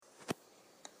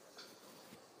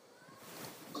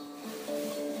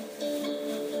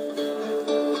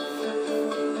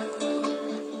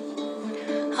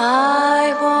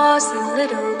was a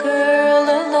little girl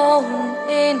alone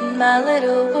in my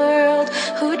little world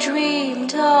who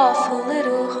dreamed of a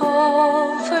little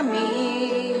home for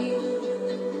me.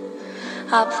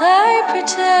 I played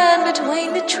pretend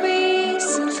between the trees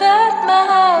and fed my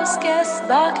house guests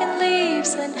barking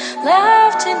leaves and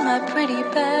laughed in my pretty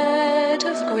bed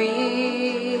of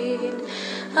green.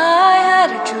 I had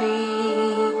a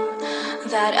dream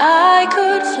that I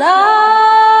could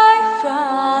fly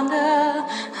from the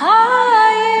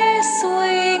highest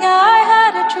wing. I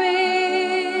had a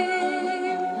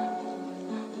dream.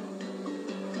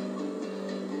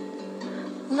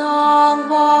 Long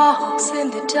walks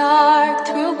in the dark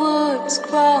through woods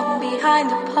grown behind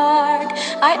the park.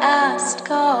 I asked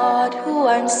God who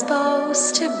I'm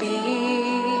supposed to be.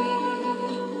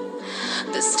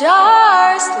 The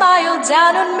stars smiled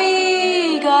down on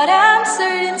me. God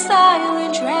answered in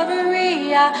silent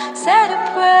reverie. I said a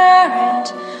prayer and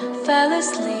fell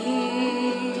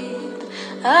asleep.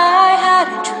 I had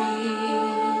a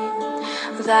dream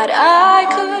that I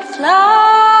could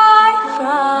fly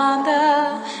from the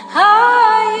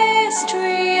highest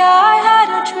tree. I had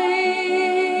a dream.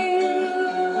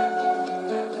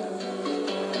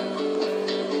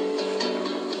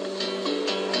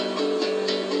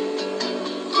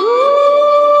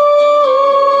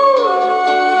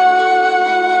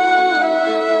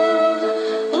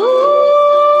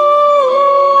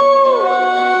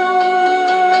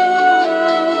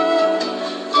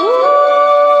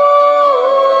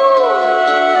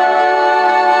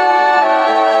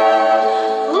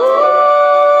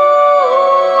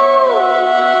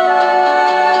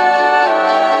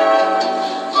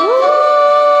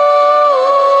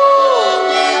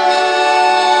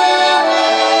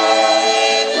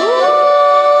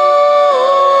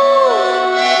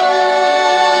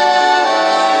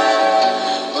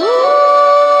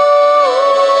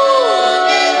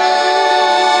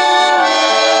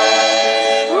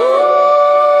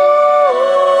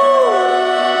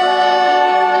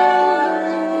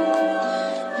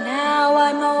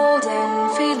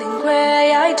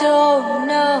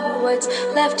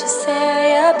 Left to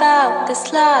say about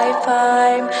this life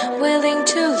I'm willing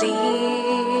to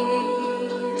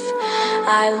leave.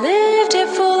 I lived it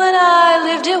full and I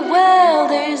lived it well.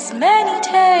 There's many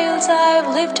tales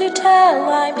I've lived to tell.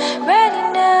 I'm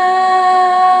ready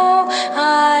now.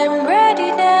 I'm ready.